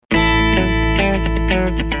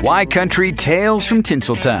Y Country Tales from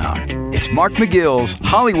Tinseltown. It's Mark McGill's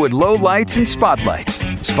Hollywood Lowlights and Spotlights.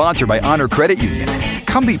 Sponsored by Honor Credit Union.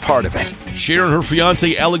 Come be part of it. Cher and her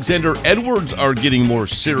fiancé Alexander Edwards are getting more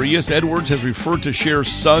serious. Edwards has referred to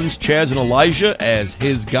Cher's sons, Chaz and Elijah, as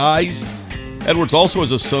his guys. Edwards also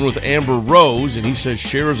has a son with Amber Rose, and he says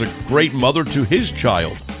Cher is a great mother to his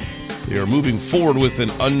child. They are moving forward with an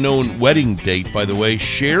unknown wedding date, by the way.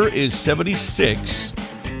 Cher is 76.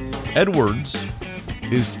 Edwards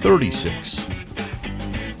is 36.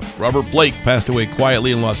 Robert Blake passed away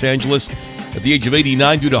quietly in Los Angeles at the age of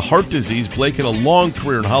 89 due to heart disease. Blake had a long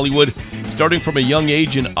career in Hollywood. Starting from a young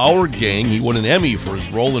age in Our Gang, he won an Emmy for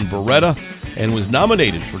his role in Beretta and was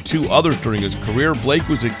nominated for 2 others during his career. Blake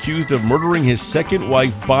was accused of murdering his second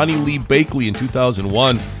wife, Bonnie Lee Bakley, in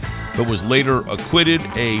 2001, but was later acquitted.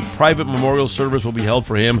 A private memorial service will be held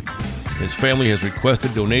for him. His family has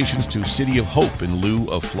requested donations to City of Hope in lieu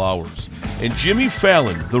of flowers. And Jimmy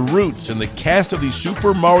Fallon, The Roots, and the cast of the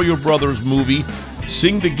Super Mario Brothers movie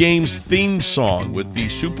sing the game's theme song. With the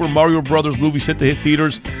Super Mario Brothers movie set to hit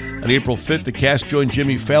theaters on April 5th, the cast joined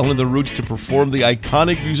Jimmy Fallon and The Roots to perform the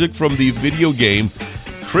iconic music from the video game.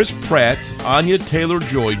 Chris Pratt, Anya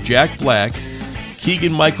Taylor-Joy, Jack Black,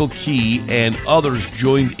 Keegan-Michael Key, and others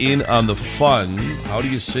joined in on the fun. How do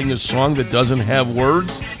you sing a song that doesn't have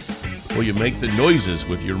words? Well, you make the noises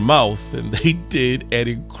with your mouth, and they did an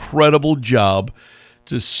incredible job.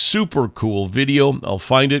 It's a super cool video. I'll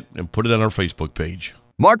find it and put it on our Facebook page.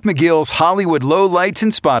 Mark McGill's Hollywood Lowlights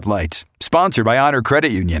and Spotlights. Sponsored by Honor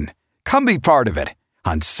Credit Union. Come be part of it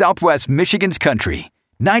on Southwest Michigan's Country.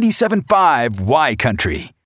 97.5 Y Country.